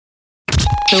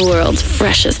The world's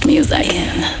freshest music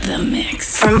in the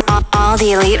mix. From all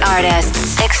the elite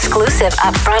artists, exclusive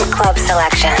upfront club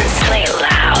selections. Play it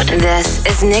loud. This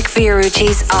is Nick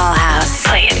Fiorucci's All House.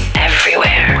 Play it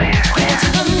everywhere. Get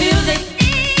into the music.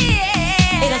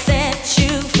 It'll set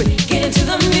you free. Get into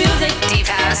the music. Deep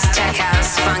house, tech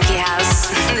house, funky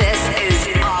house. This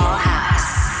is All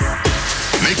House.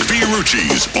 Nick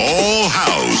Fiorucci's All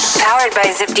House. Powered by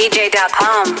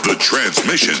ZipDJ.com. The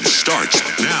transmission starts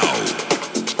now.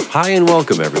 Hi and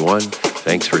welcome everyone.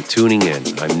 Thanks for tuning in.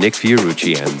 I'm Nick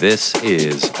Fiorucci and this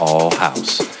is All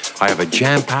House. I have a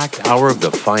jam-packed hour of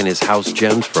the finest house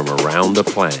gems from around the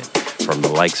planet, from the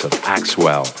likes of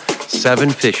Axwell,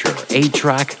 Seven Fisher,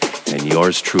 A-Track, and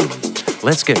yours truly.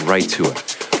 Let's get right to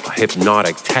it. A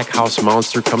hypnotic tech house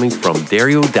monster coming from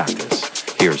Dario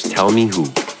Datis. Here's Tell Me Who.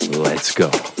 Let's go.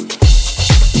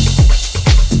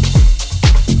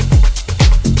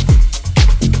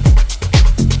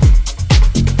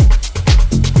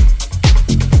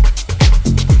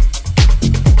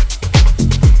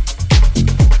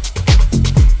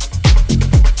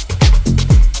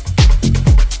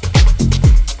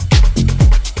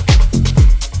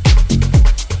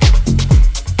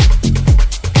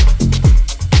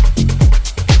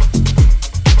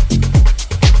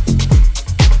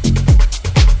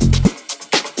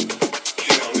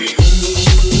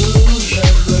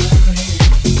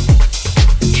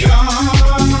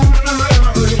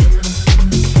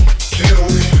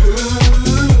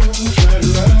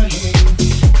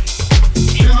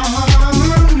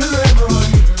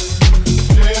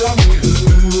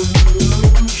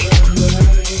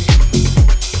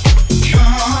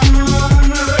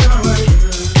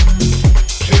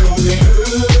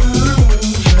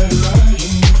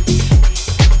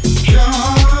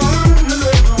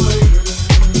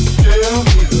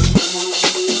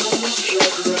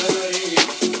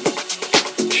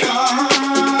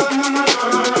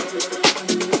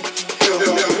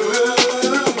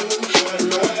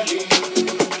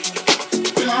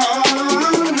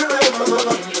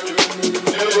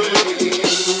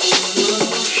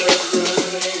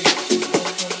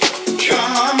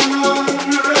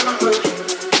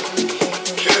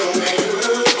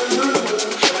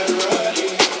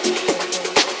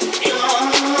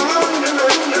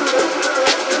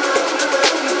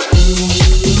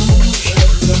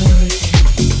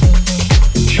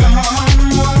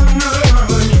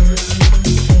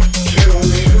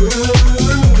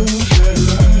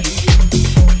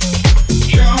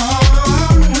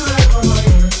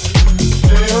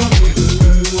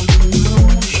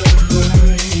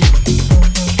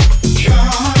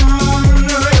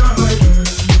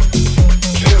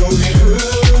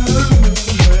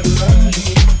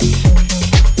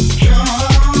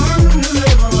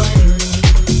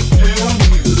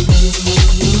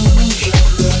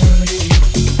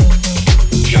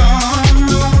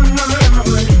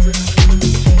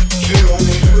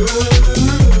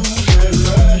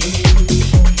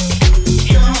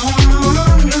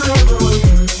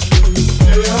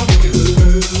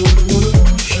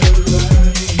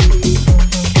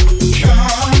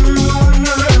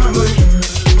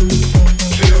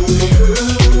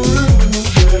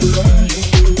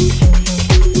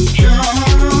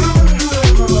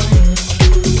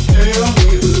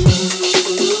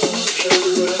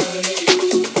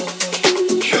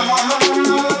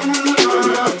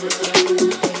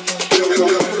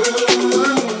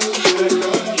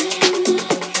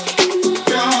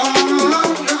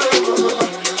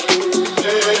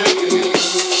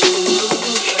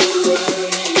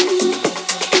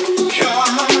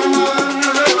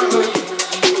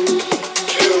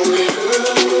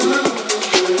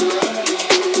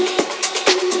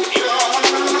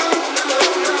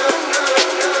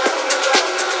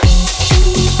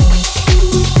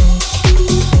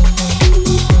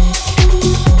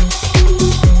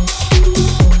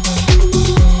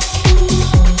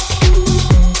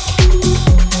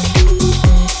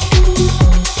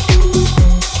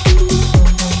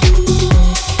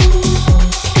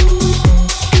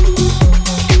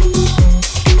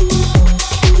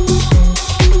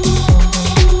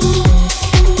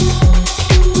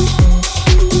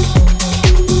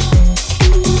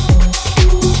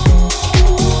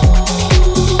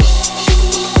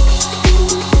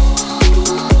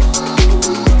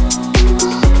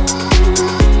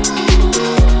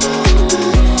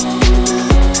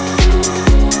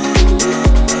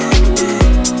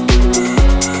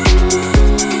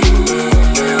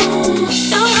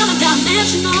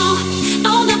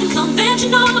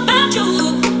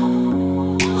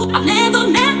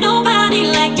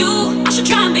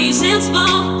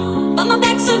 sensible, but my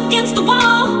back's against the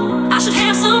wall. I should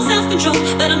have some self-control,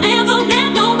 but I never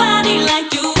met no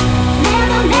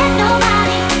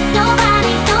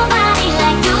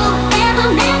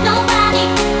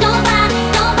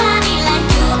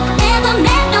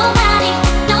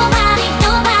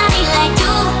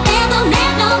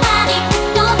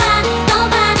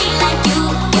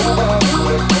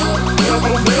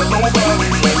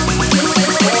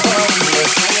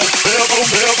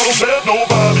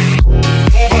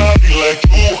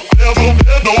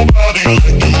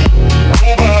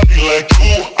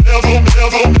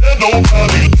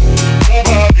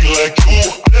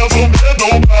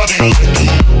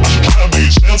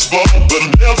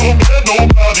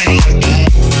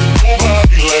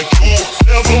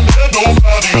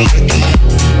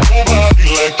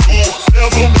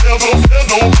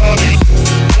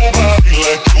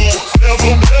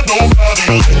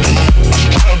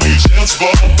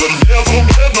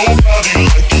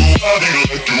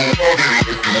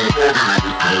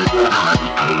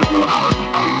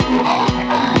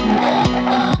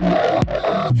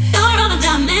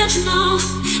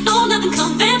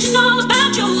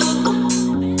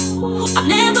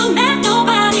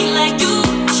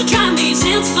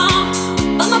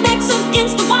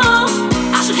against the wall.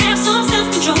 I should have some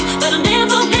self-control, but I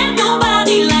never met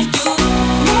nobody like you.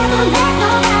 Never met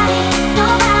nobody,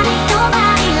 nobody,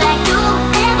 nobody like you.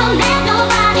 Never met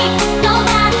nobody,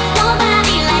 nobody,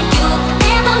 nobody like you.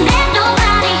 Never met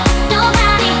nobody,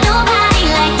 nobody, nobody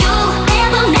like you.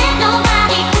 Never met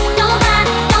nobody,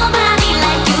 nobody, nobody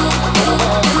like you.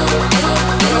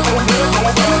 Never met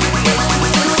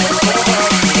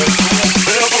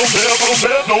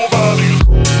nobody,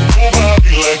 nobody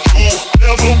like you.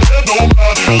 Never met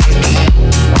nobody like you.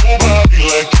 Nobody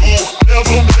like you.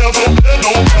 Never met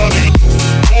nobody.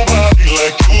 Nobody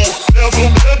like you. Never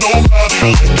met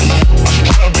nobody like you. I should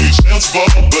try to make sense, but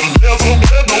never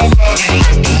met nobody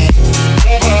like you.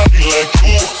 Nobody like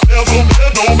you. Never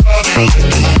met nobody like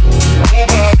you.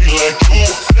 Nobody like you.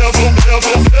 Never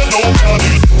met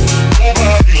nobody.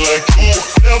 Nobody like you.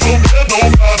 Never met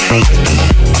nobody like you.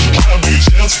 I should try to make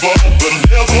sense, but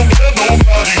never met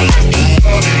nobody like you.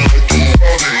 Nobody like you.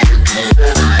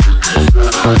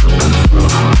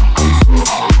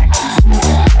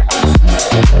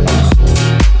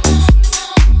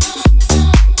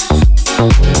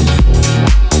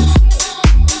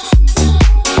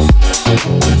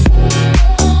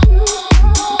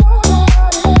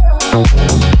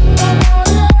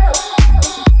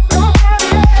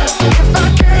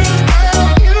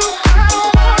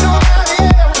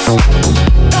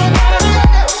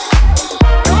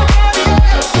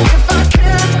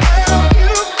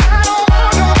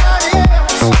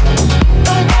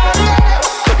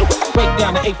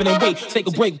 And wait, take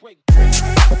a break.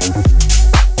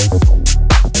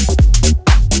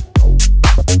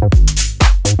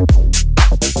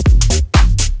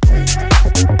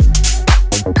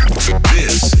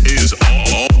 This is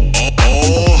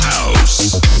all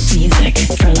house. Music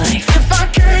for life. If I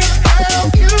can't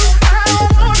have you, I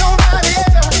don't want nobody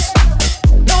else.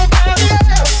 Nobody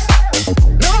else.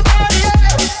 Nobody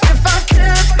else. If I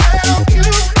can't have you,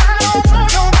 I don't want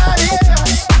nobody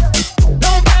else.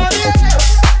 Nobody else.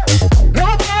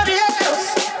 Nobody else.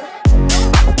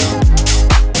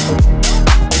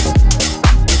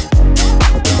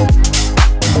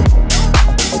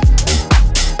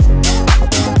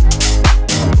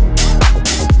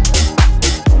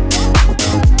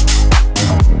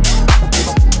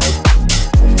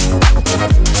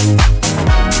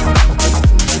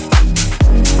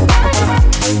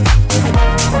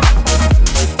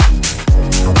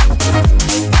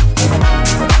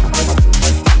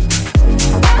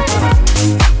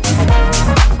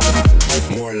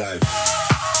 More life.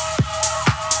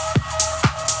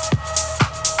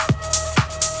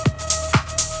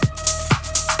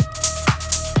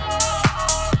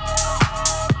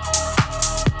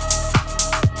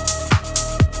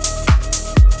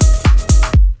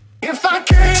 If I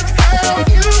can't have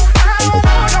you, I don't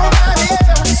want nobody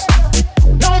else.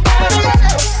 Nobody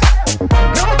else.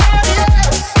 Nobody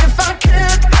else. If I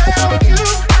can't have you,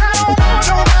 I don't want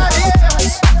nobody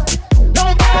else.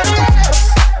 Nobody else.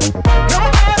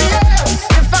 Nobody else.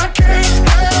 If I can't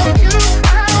have you,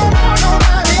 I don't want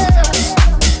nobody else.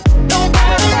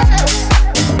 Nobody else.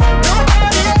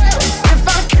 Nobody else. If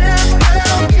I can't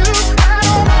have you, I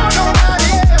don't want nobody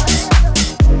else.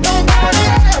 Nobody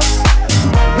else.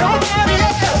 Nobody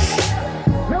else.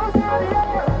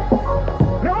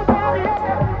 Nobody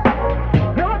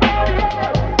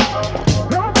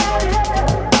else.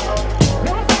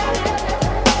 Nobody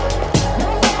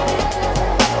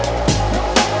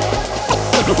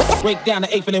else. Break down the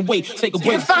eighth and then wait, take a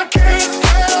break. If I can't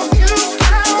have you,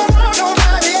 I don't want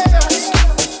nobody else.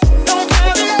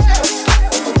 Nobody else.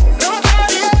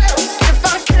 Nobody else. If I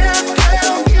can't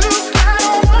have you, I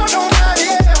don't want nobody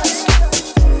else.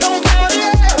 Nobody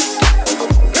else.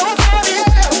 Nobody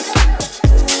else.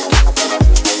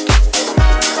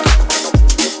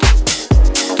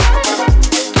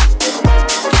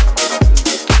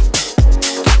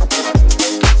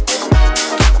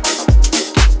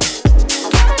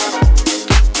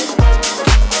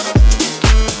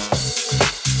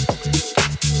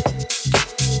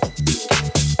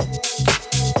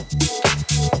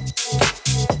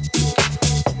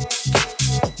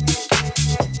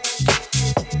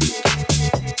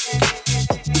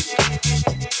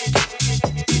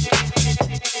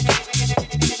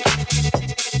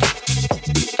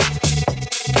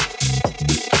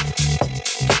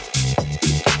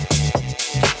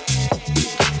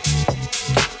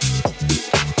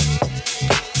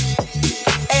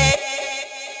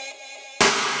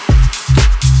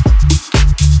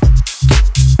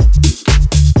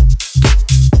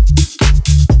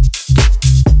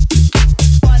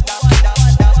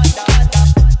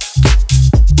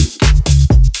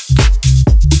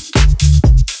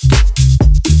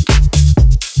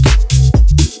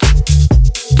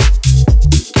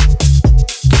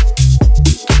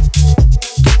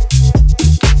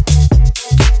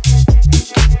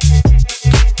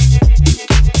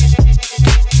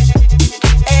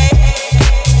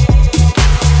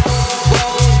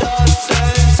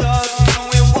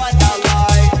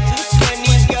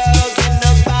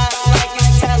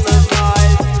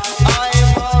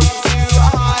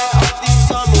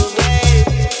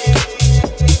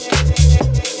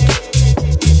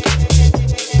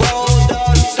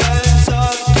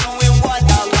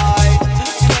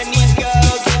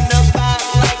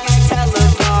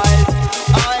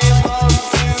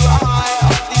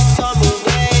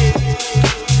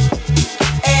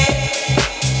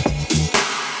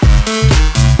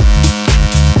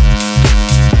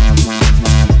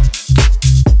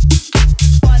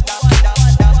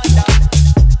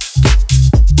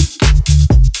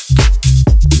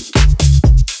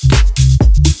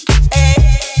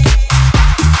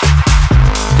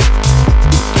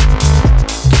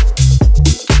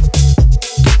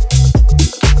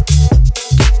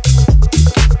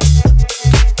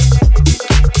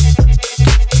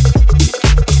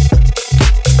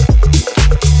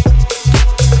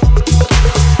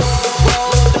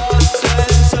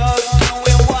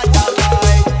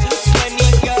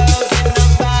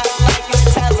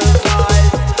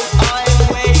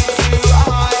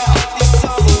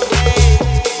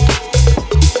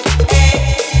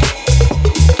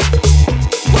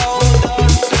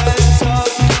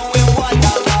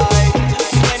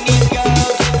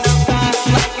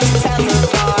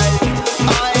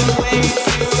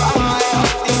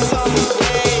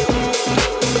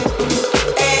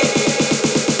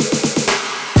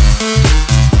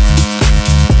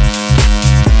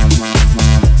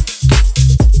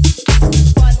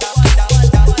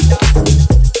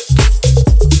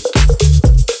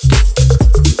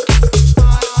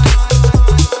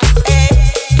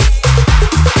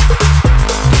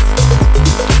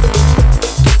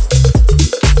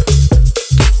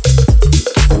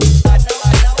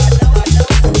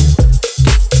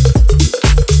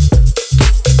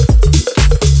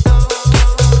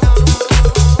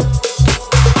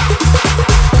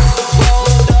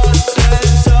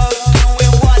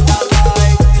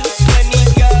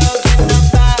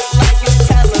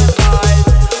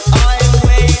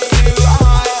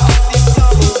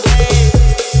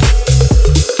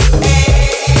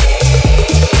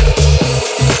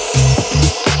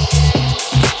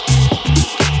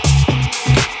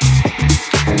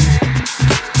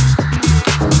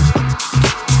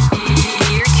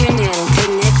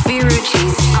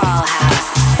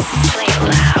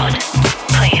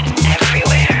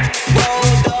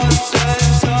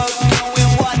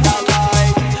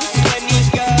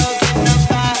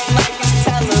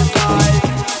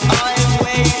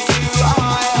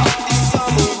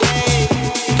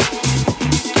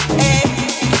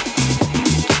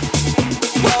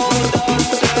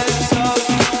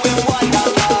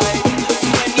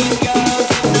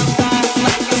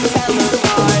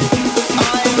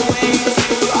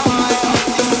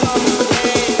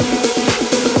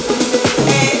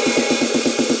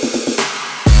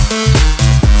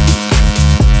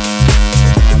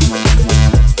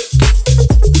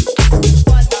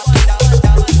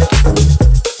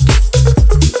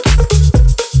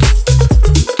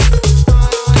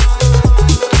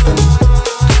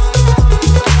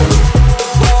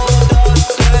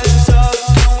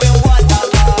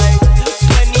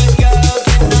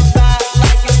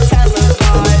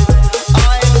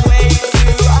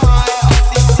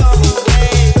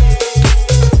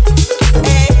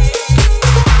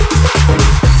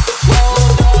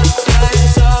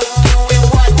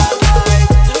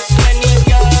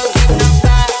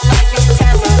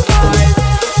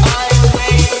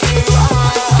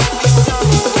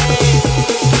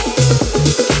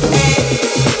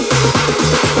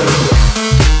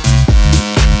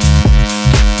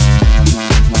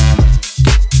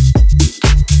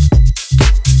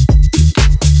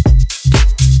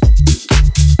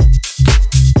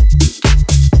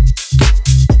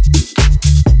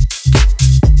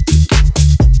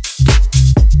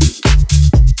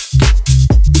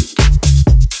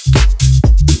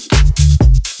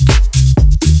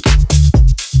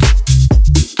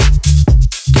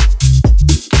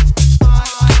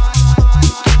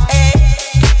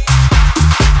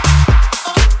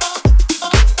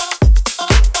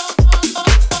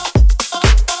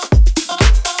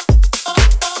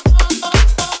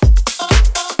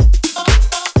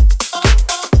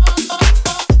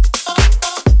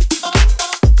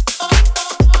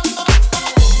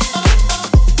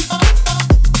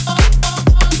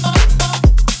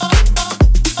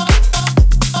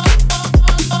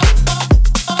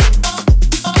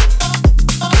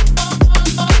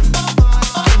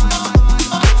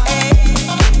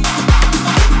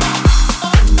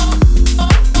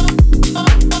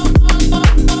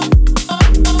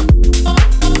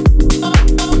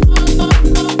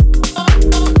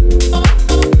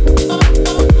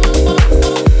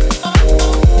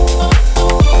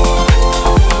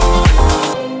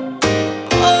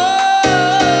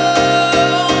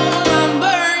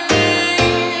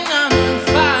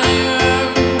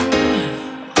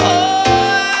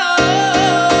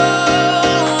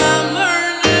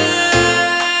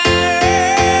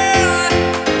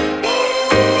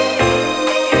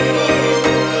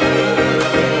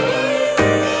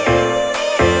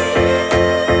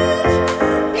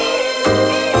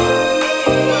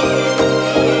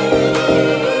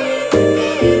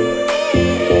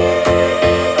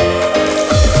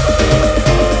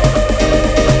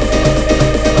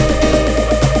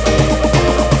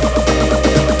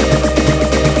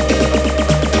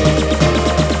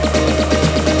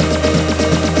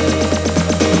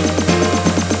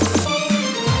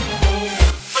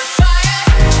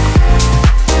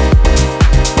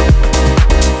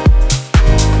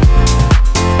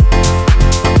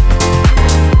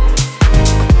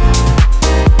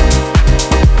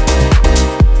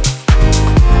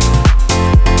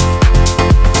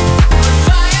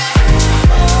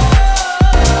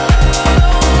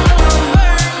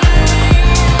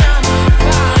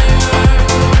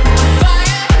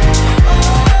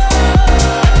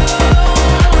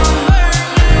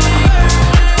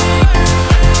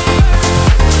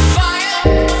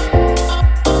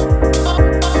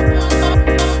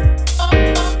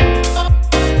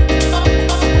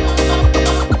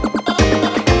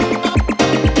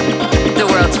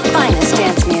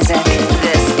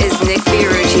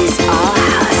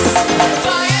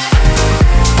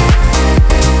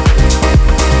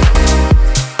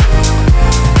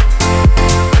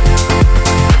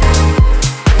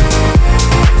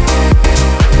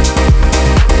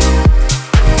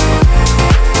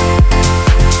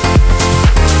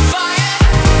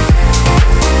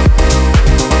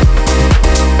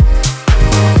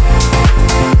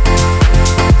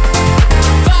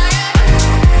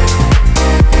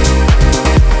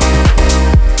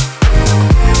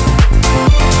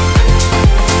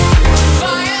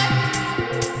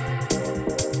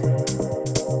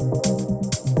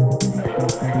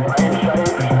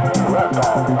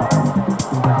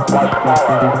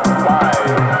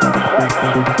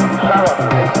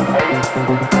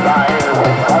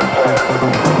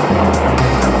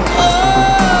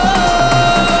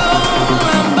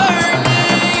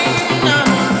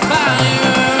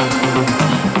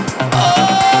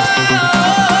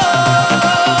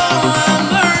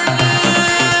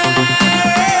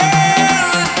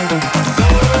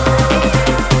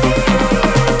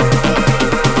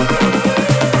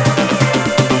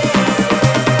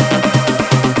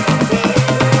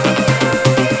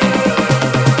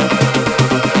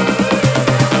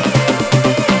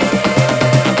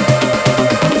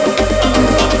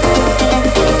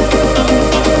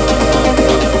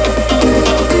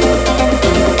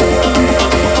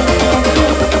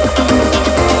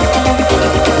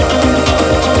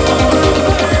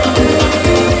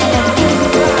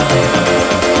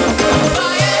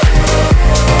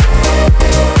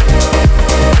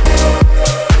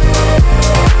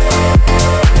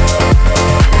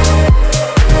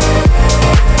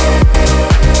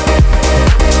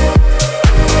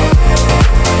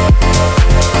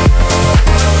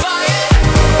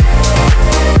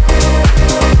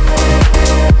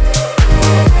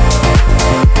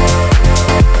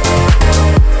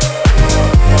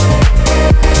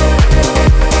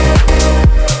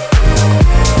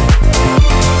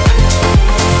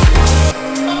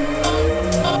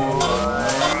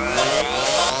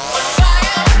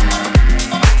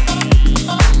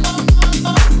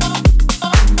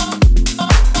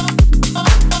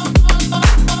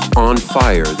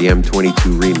 the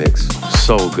M22 remix.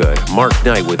 So good. Mark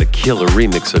Knight with a killer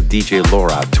remix of DJ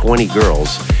Laura, 20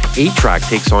 Girls. 8-Track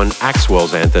takes on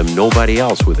Axwell's anthem Nobody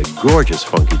Else with a gorgeous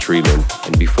funky treatment.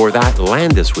 And before that,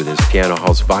 Landis with his piano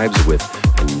house vibes with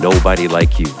And Nobody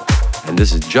Like You. And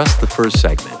this is just the first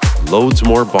segment. Loads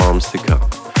more bombs to come.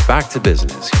 Back to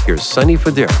business. Here's Sonny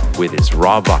Fodera with his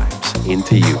raw vibes,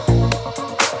 Into You.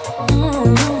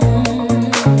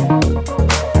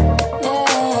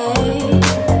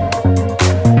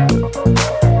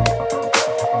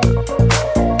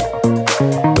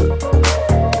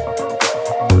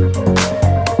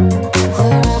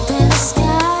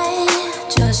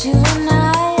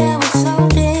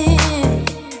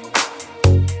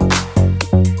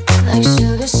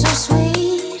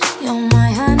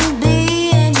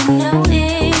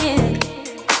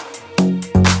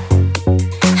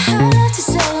 How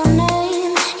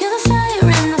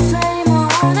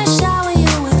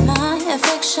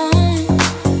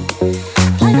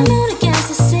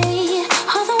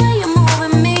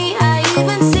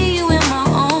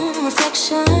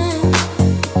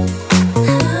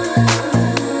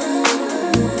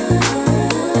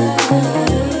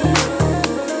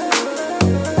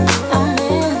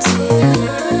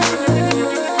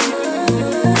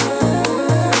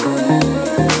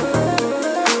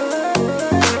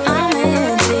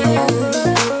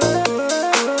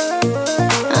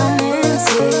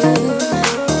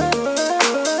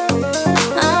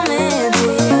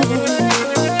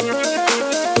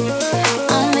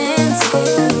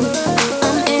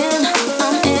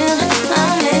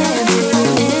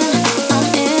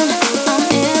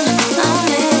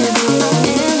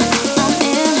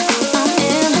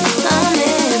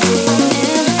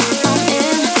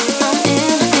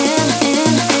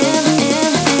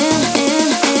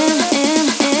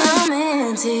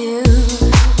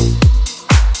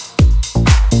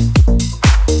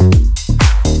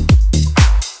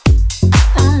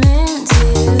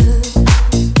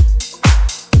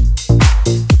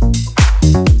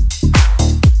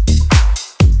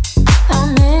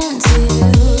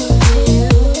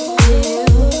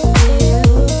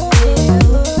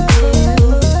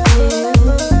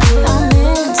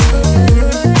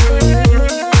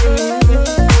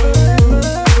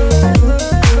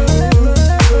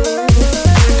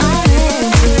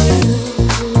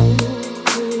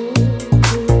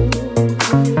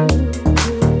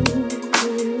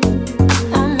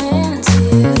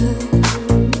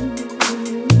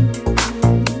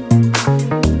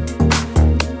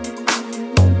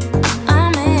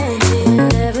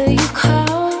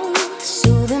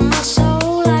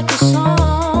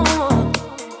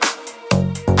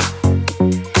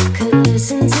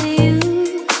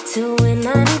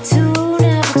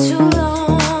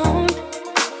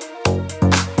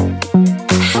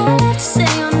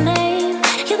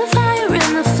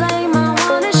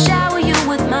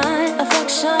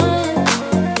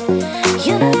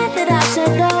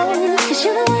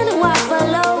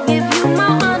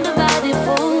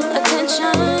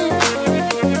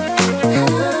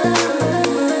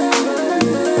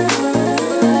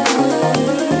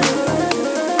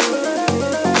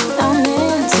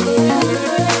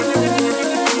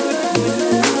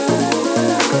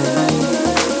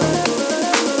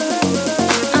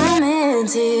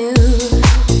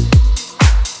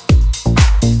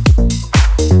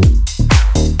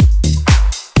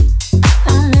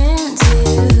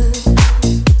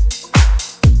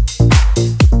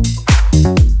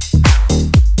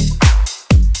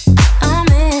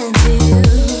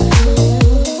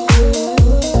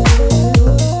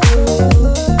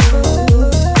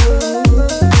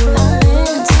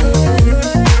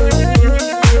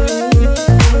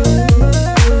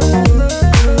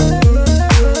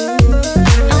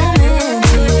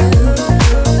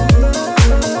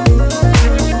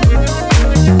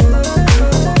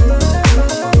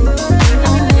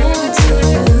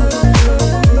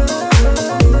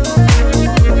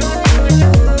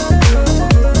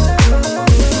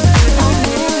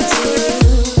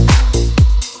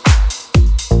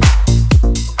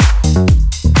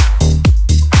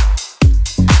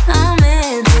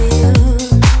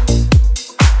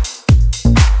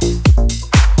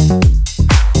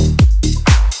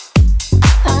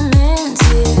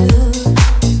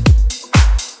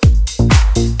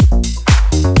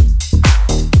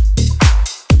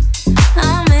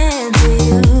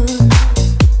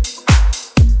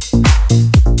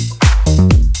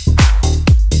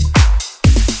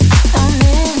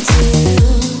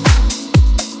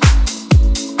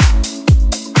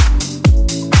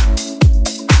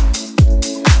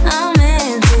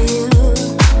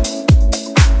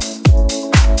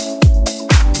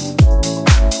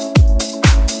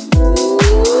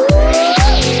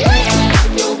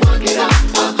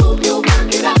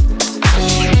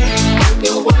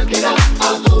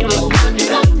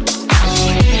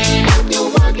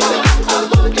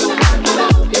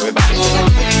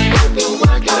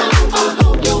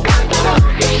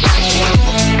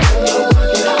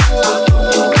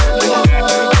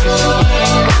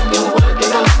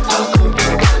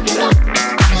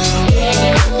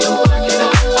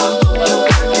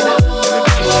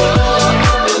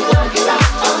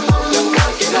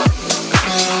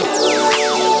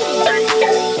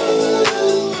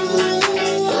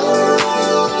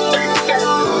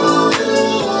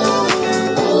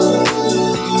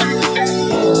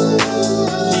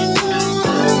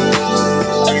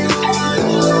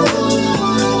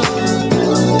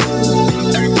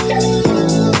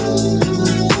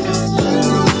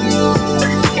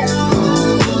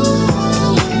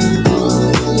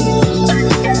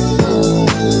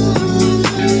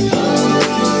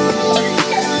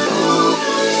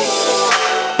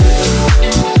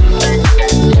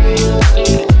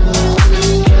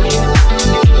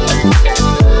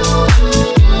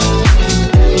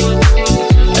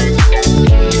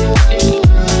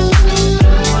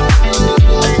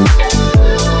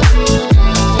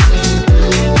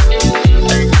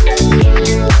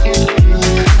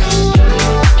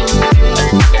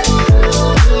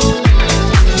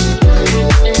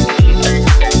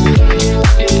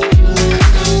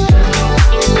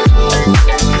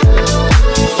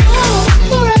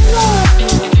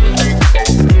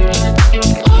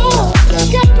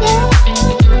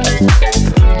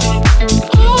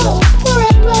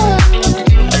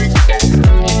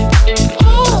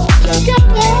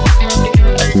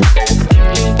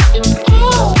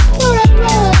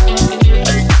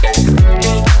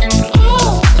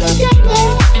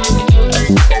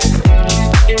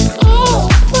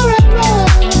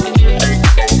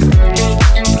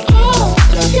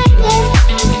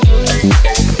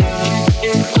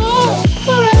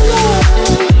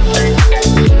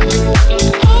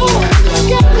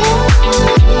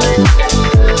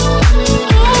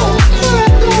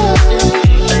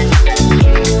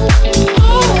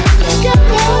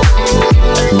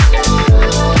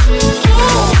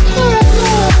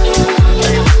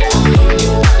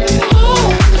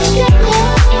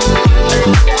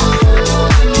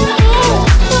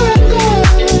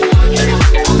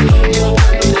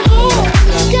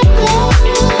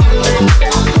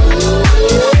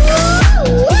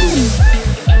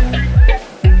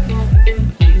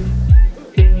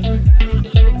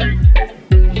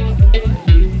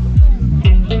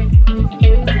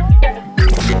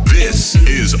This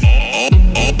is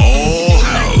all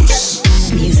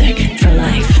house. Music for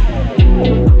life.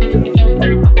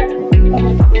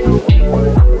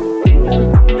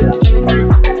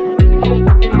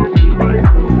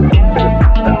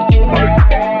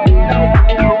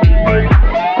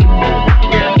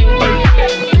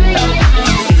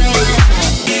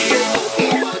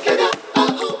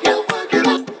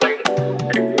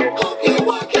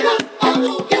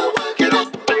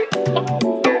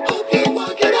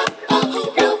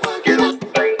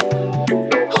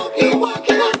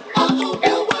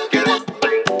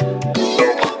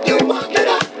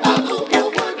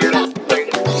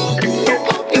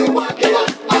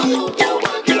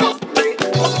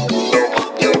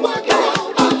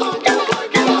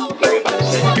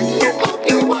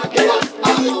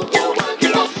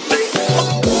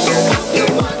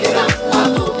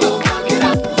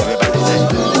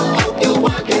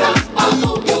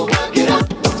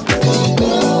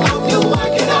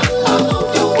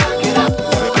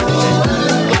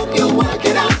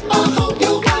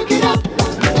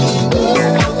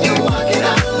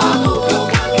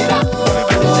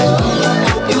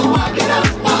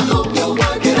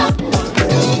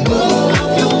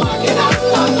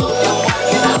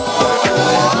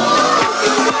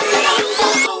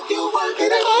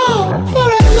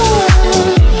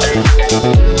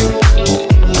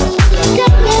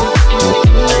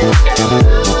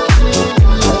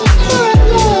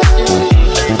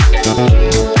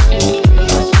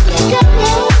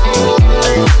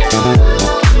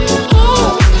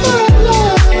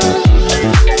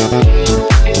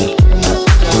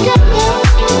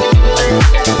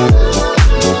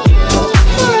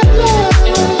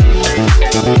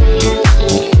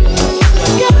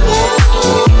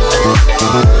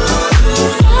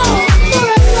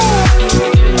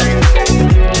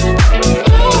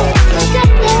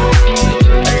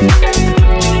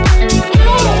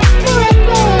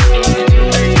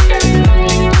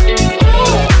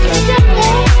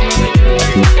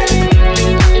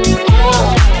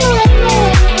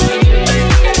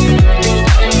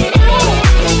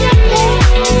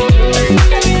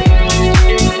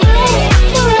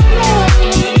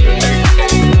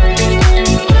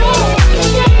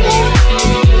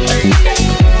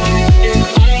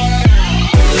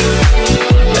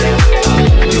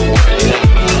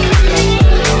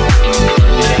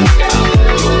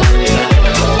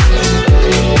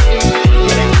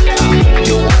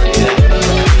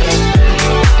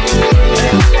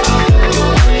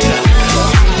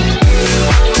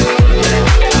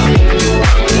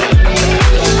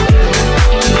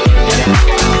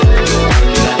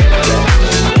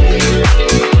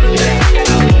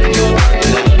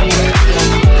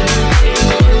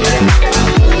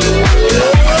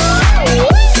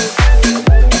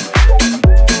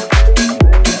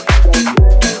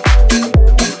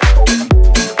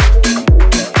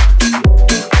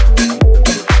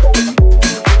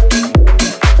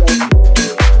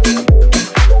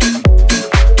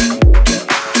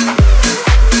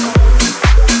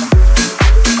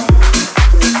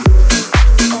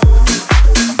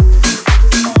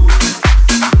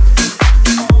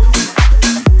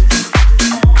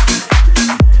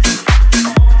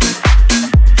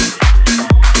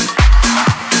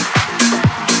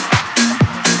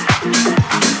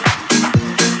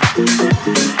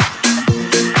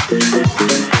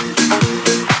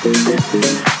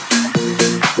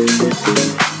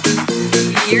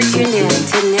 You're tuned in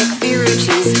to Nick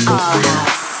Fiorucci's All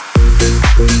House.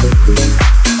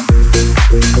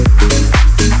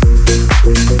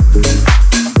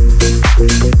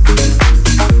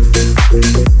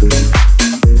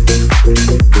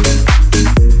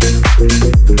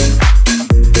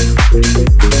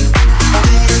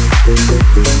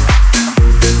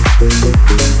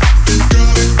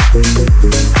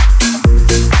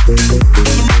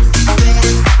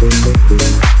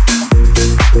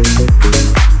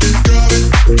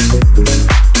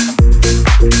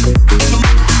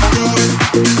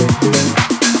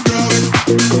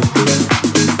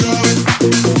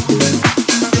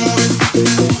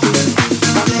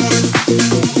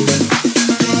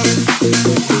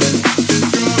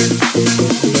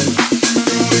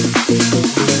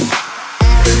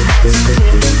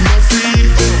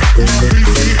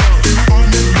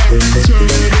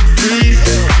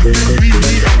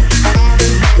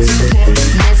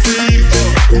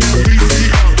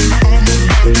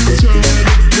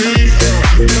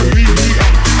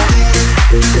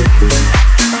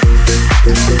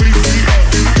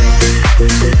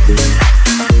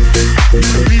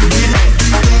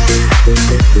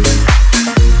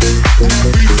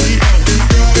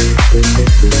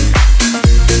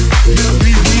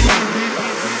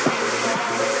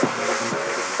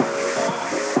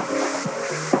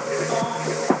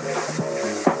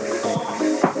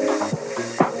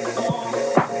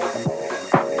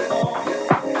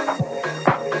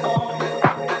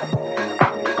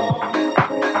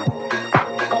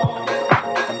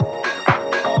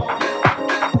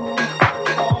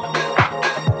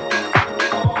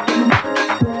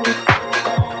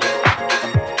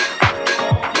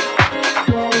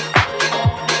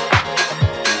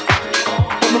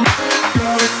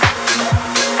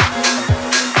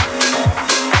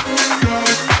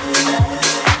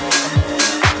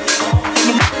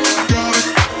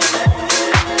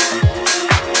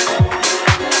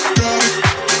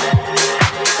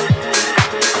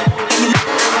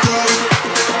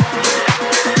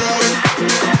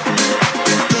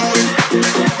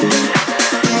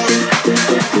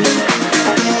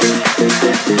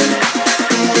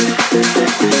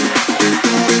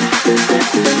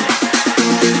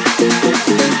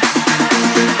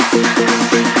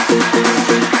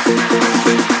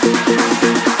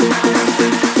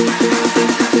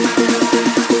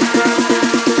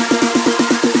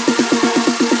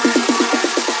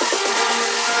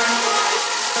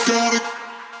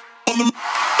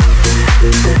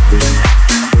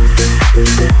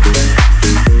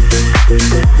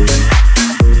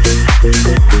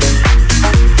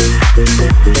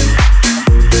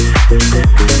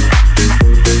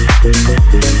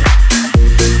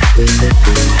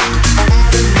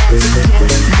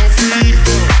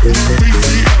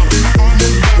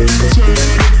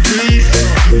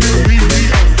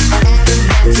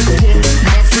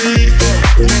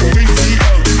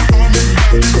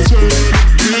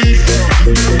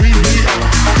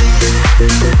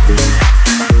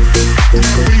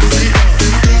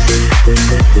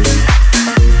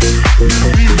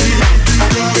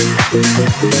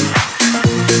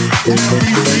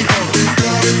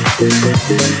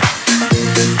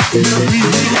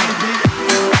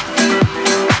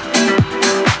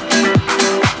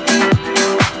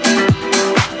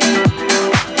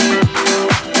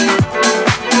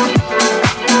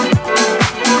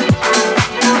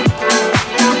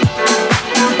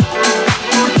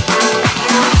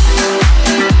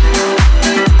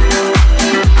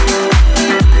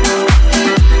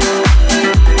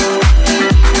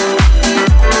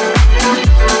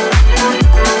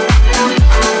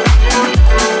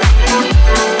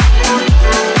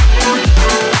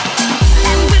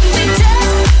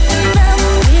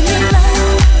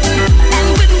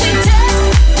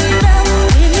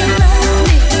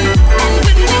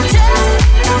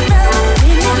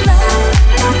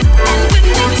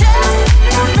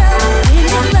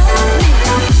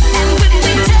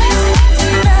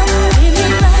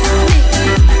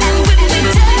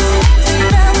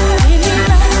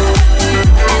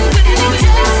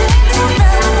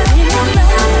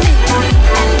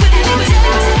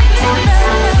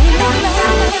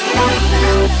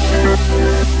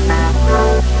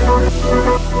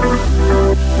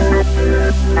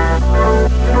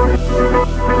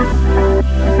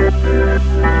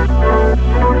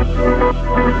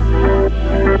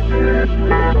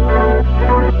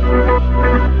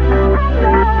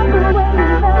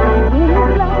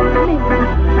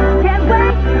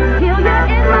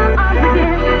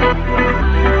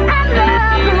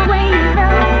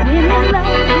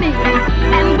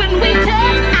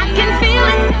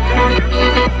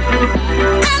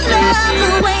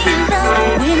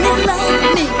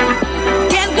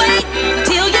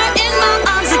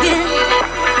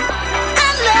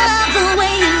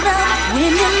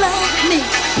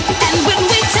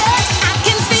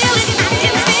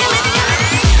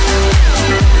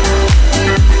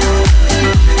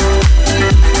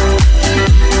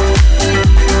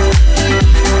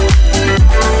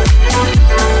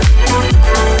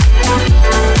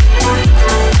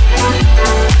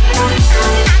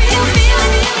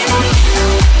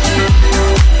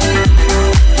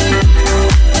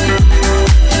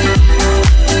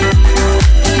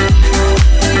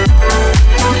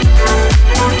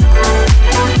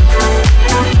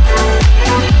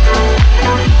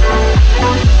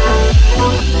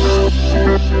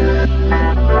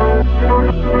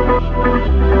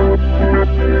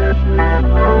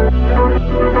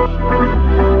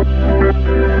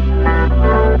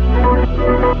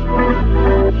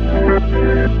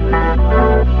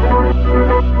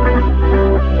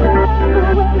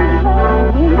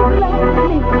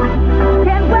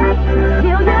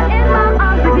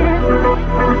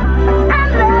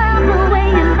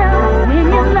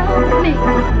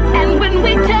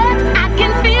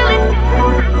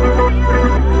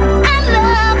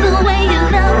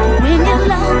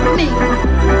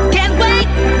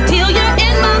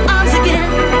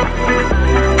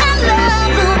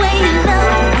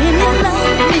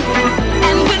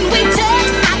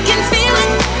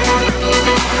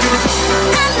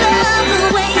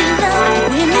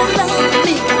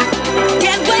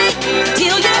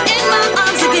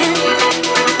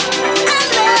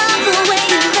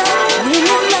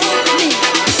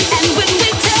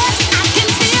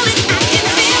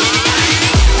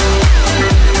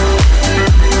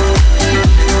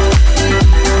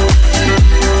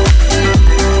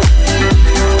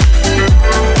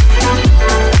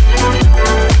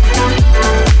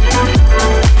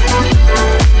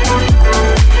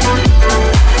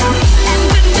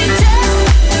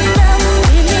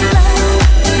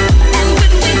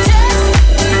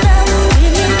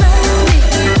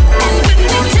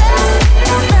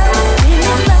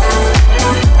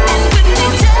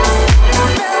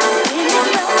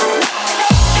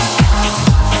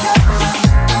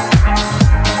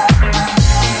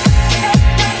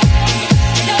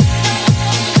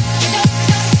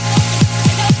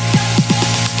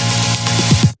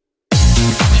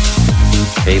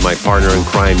 Hey, my partner in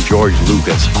crime, George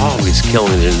Lucas, always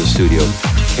killing it in the studio.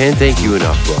 Can't thank you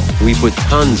enough, bro. We put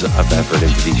tons of effort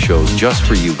into these shows just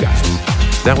for you guys.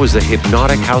 That was the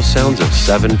hypnotic house sounds of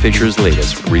Seven Fisher's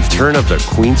latest, Return of the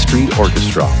Queen Street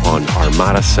Orchestra on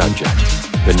Armada Subject.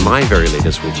 Then my very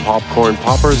latest with Popcorn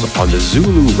Poppers on the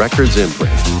Zulu Records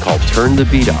imprint called Turn the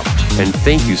Beat Up. And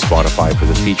thank you Spotify for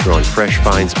the feature on Fresh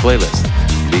Finds playlist.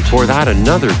 Before that,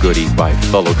 another goodie by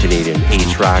fellow Canadian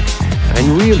A-Track,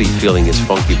 and really feeling his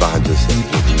funky vibes this day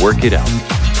with Work It Out.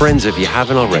 Friends, if you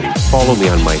haven't already, follow me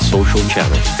on my social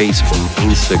channels, Facebook,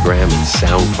 Instagram, and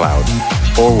SoundCloud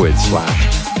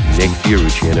 /Nick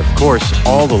Fiorucci. And of course,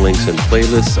 all the links and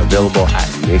playlists available at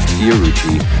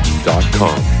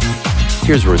nickfiorucci.com.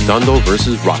 Here's Redondo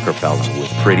versus Rockefeller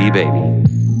with Pretty Baby.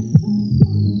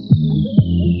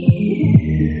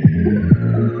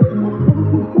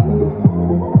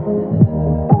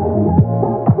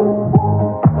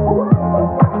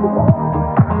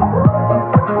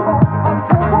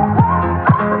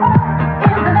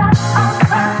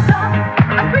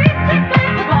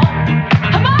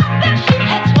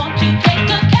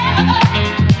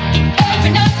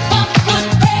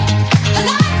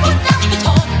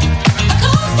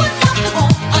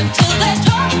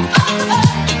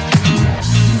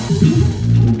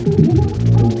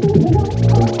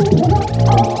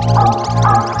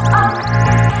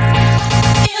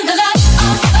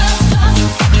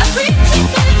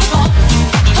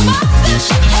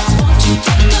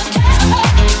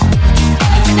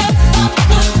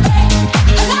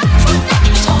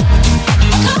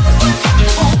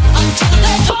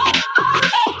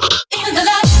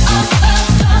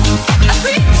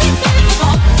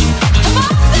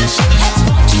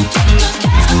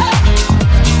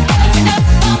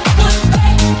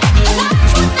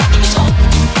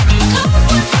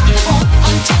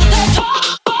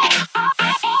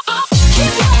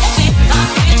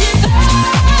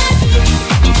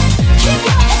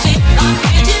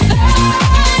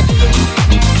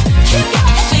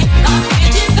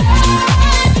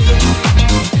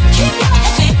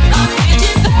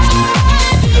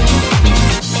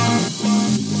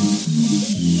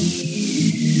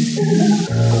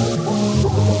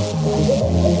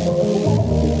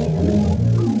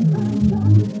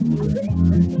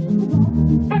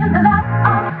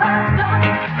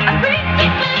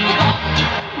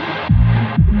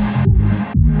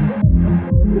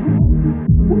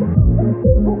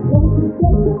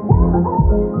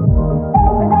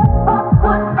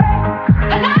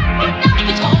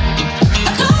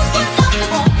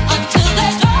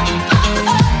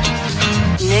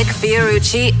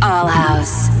 Fiorucci All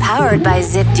House, powered by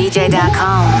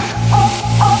ZipDJ.com.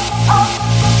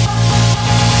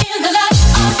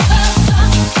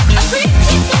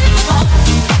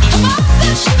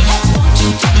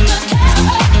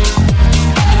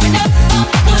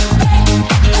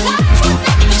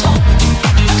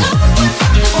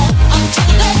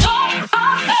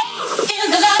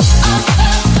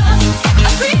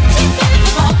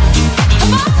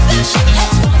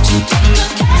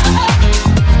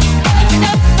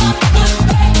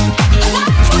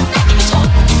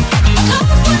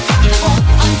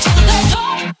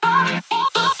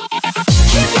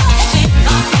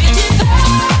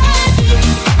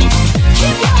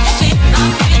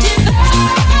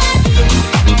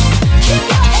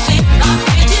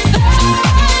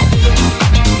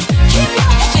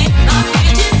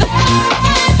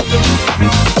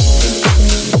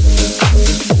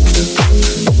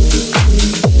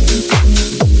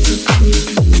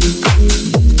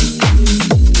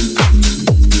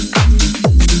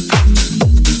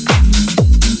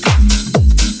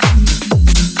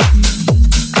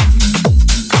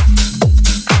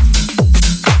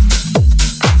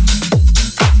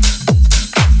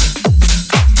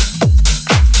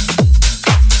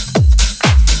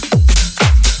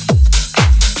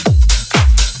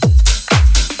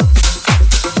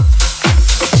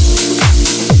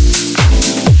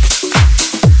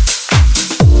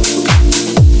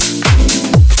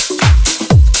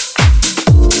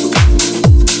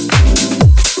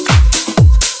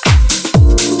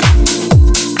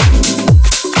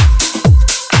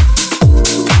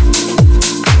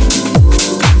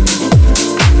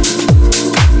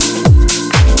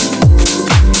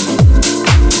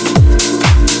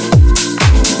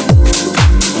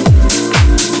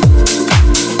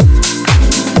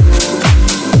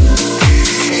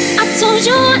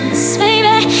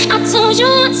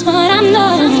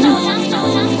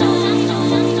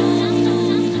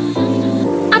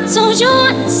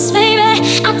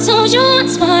 I told you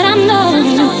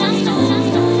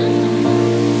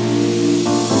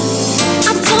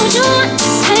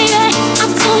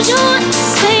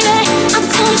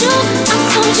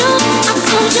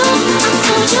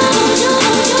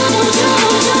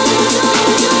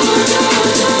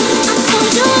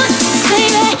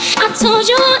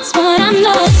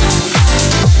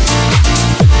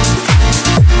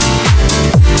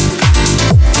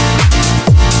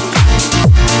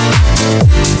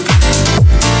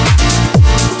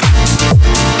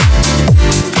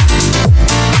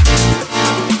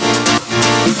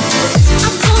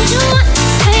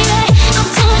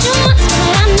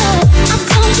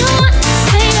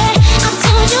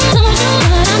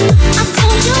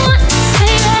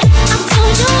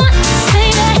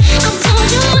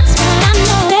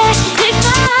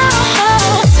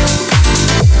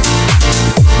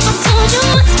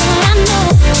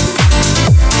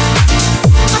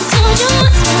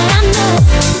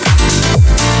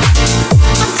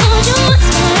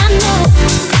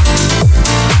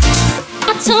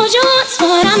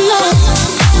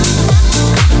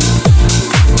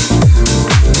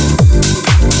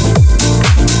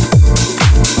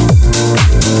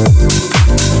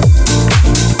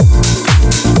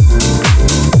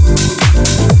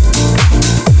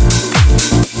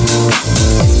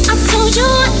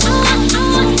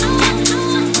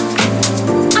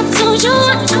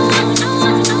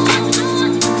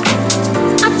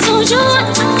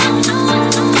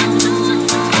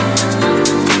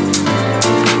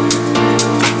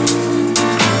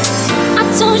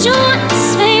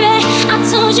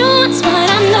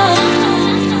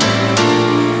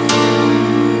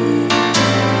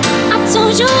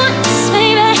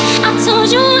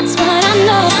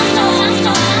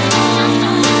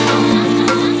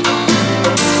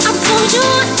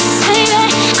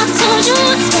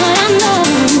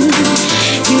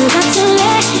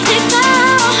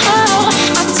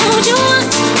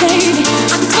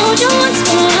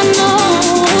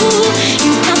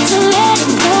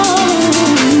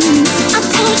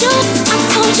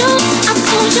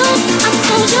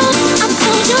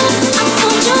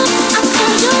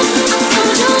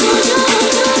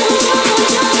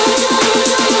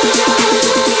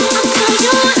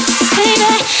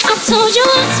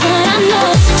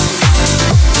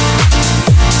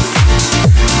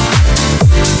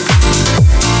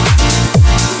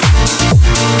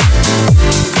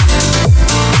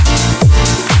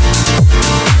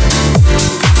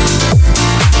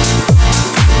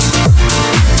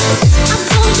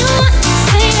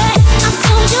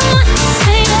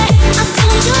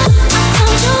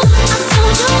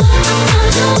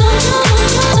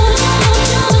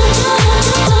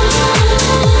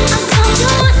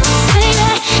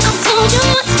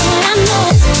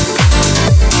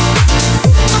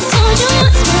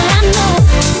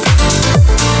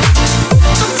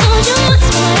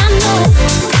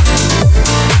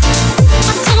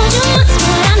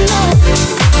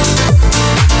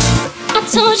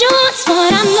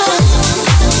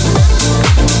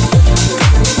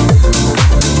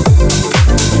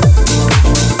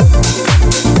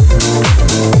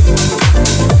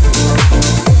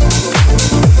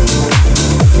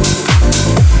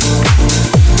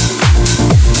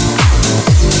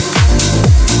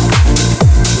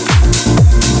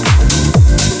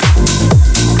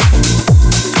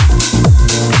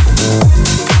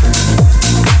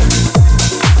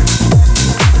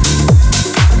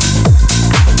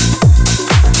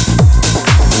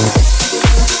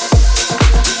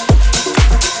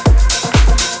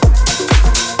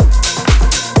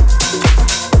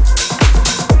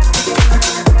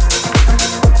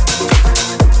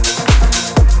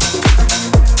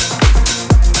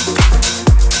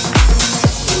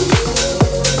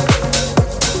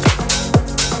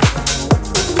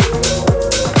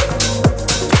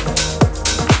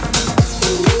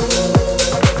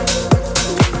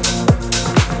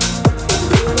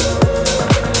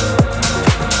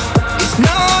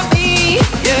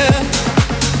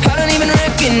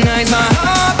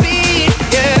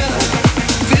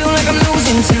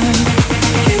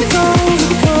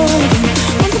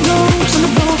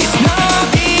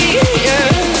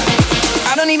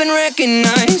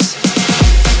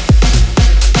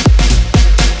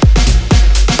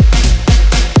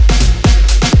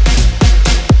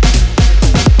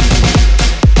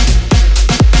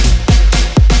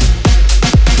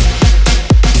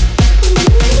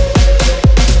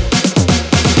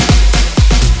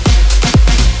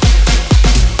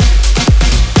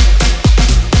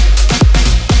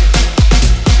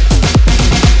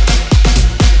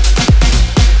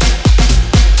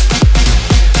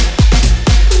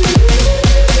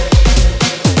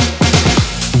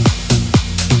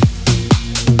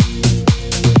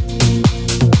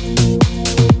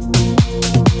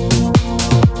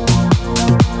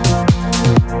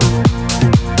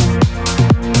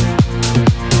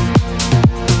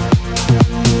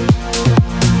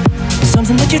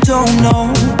don't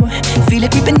know. feel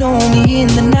it creeping on me in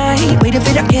the night. Weight of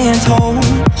it I can't hold,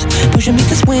 pushing me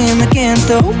to swim against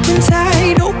the open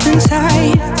tide, open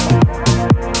tide.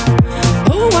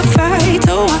 Oh, I fight,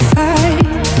 oh, I fight.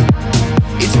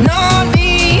 It's not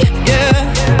me, yeah.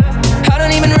 I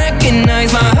don't even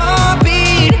recognize my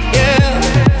heartbeat, yeah.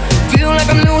 Feel like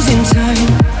I'm losing time.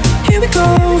 Here we go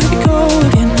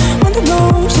again. On the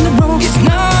ropes, on the ropes. It's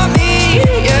not me,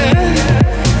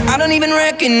 yeah. I don't even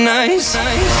recognize.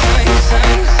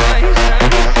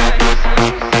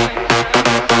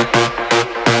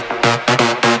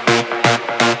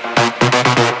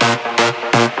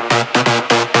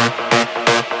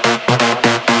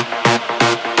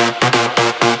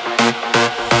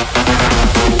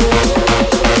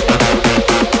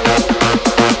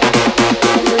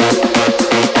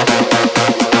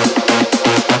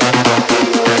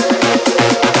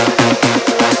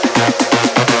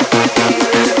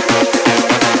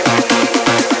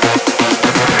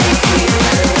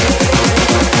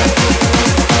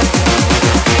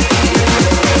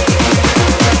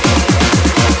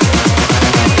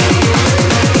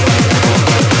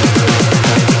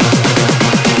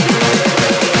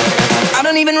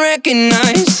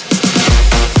 Recognize.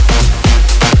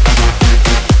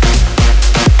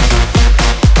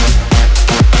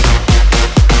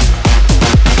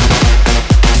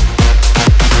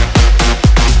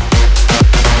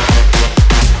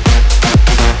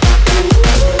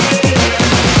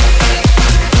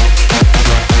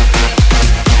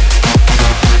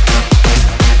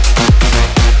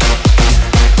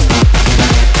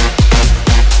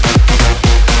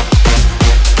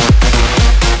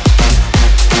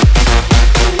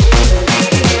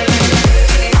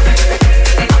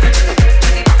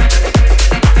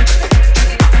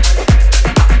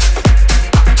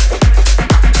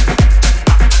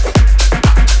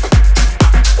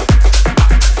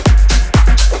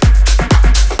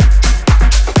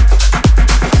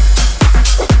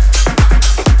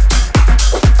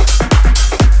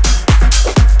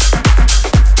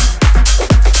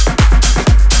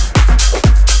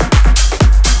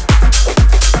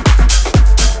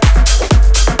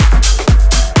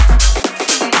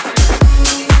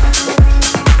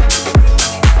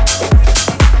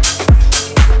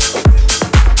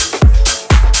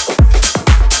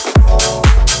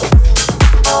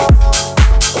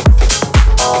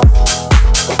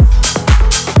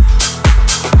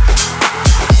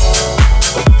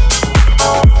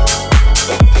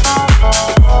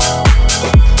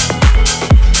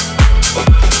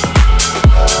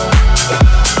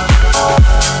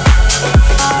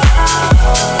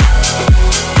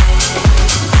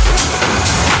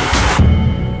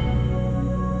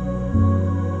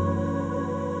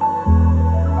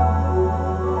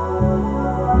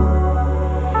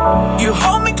 You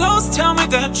hold me close, tell me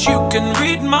that you can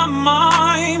read my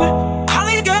mind. How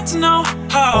do you get to know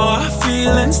how I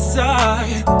feel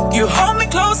inside? You hold me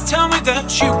close, tell me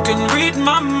that you can read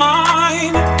my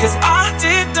mind. Cause I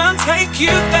didn't take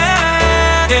you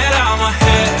there. Get out my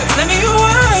head, tell me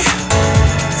why.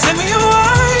 Tell me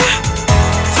why.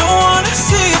 Don't wanna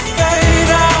see it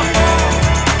fade out.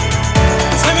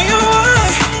 Tell me why.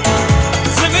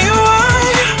 Tell me why.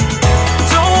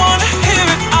 Don't wanna hear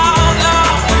it out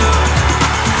loud.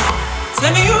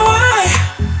 Tell me why.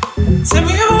 Tell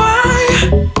me why.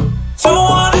 Don't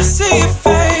wanna see it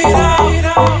fade out.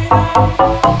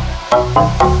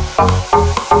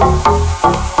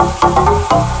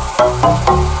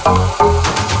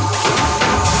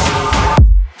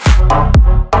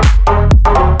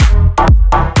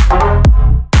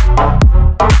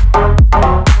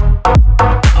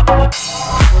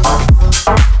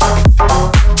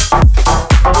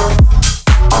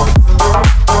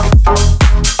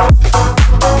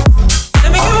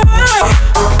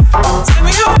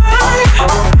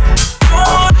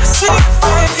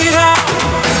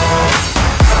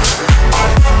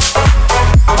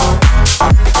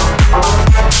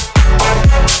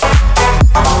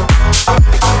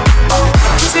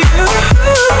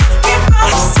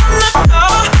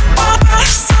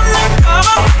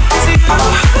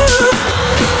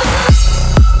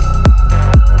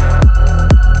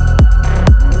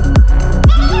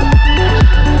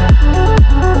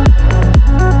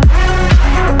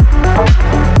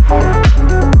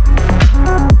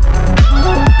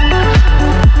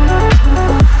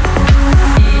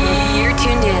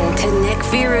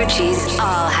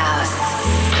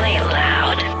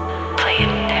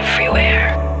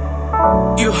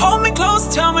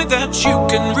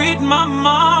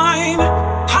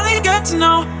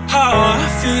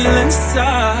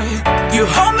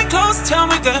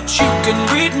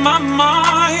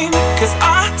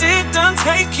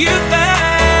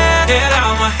 Get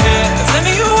out my head. Tell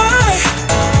me why.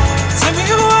 Tell me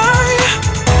why.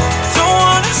 Don't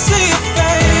wanna see it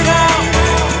fade out.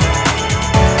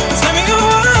 Tell me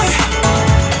why.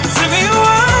 Tell me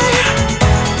why.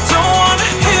 Don't wanna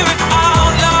hear it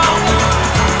out loud.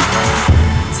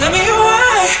 Tell me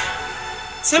why.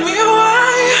 Tell me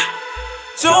why.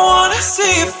 Don't wanna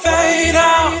see it fade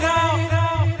out.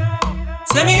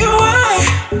 Tell me why.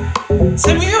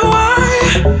 Tell me why.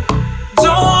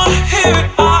 Don't wanna hear it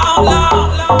out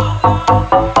loud.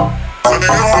 Tell me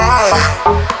why.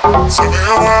 Tell me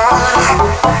why.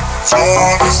 Don't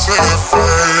wanna see it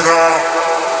fade out.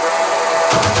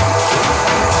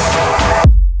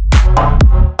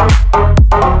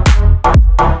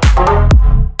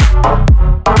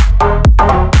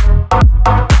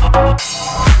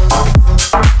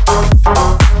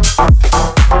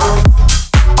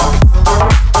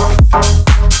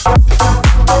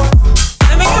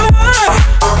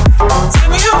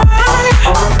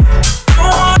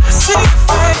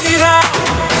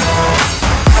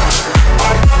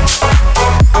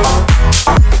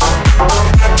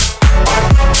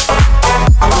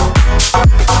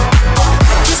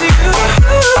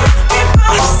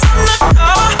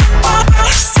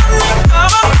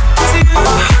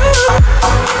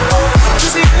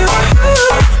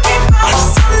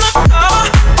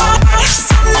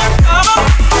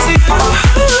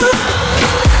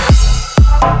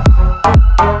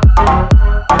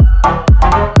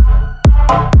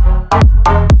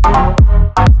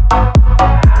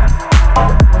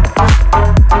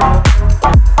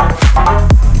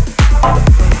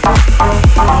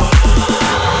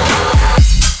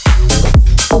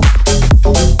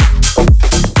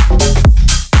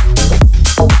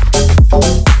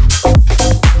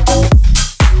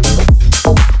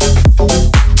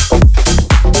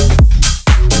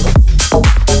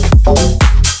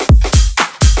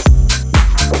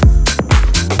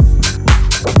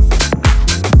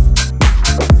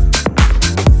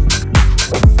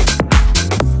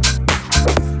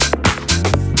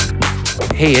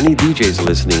 Hey, any DJs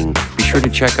listening, be sure to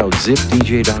check out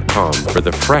zipdj.com for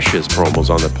the freshest promos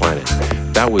on the planet.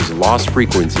 That was Lost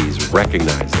Frequencies,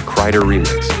 Recognize, the Kreider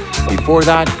remix. Before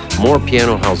that, more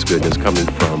piano house goodness coming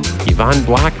from Yvonne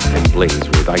Black and Blaze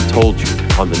with I Told You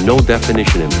on the No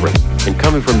Definition imprint. And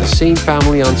coming from the same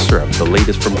family on Syrup, the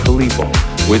latest from Kalibo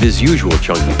with his usual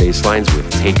chunky bass lines with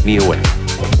Take Me Away.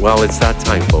 Well, it's that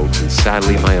time, folks, and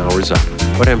sadly my hour's up.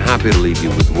 But I'm happy to leave you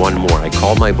with one more I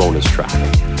call my bonus track.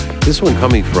 This one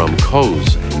coming from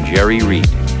Coase and Jerry Reed,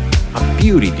 a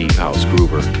beauty deep house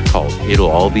groover called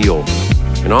It'll All Be Over.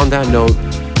 And on that note,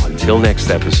 until next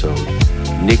episode,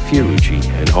 Nick Fiorucci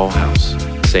and All House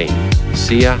saying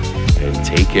see ya and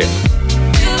take care.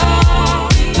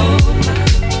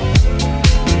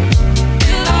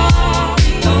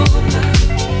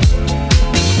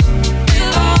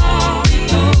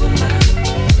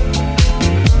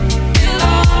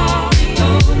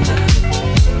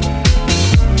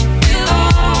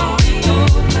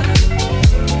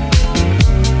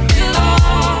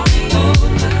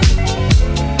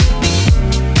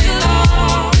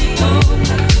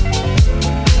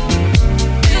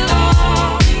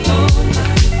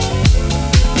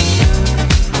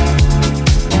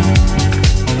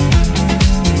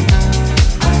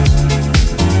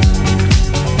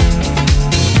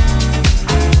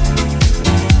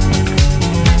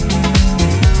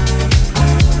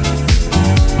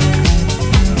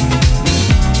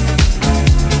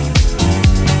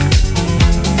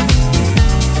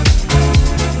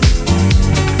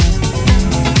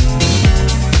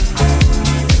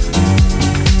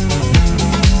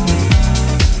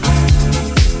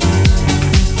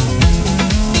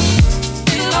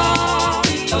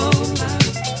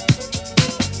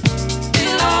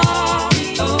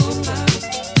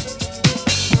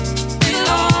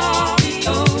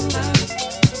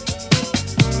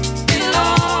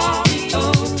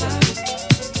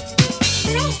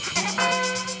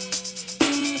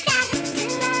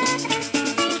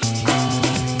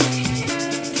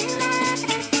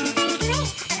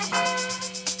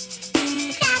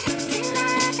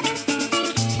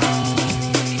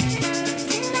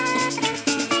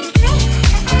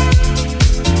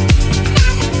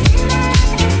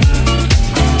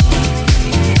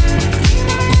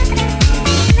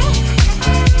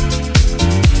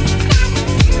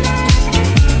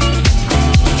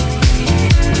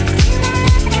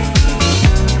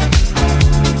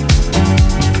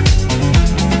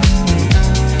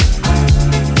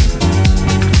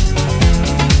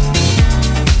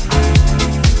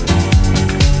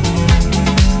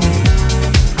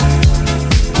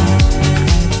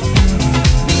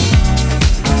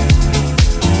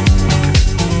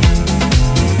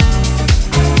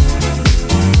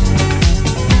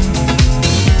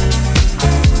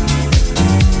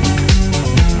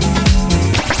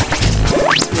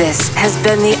 This has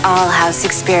been the All House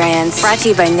Experience, brought to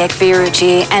you by Nick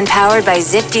Fiorucci and powered by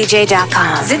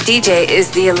ZipDJ.com. ZipDJ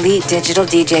is the elite digital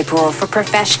DJ pool for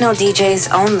professional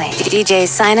DJs only. DJs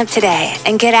sign up today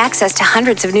and get access to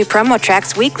hundreds of new promo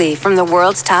tracks weekly from the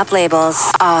world's top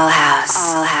labels. All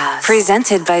House.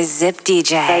 Presented by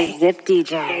ZipDJ.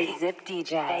 ZipDJ.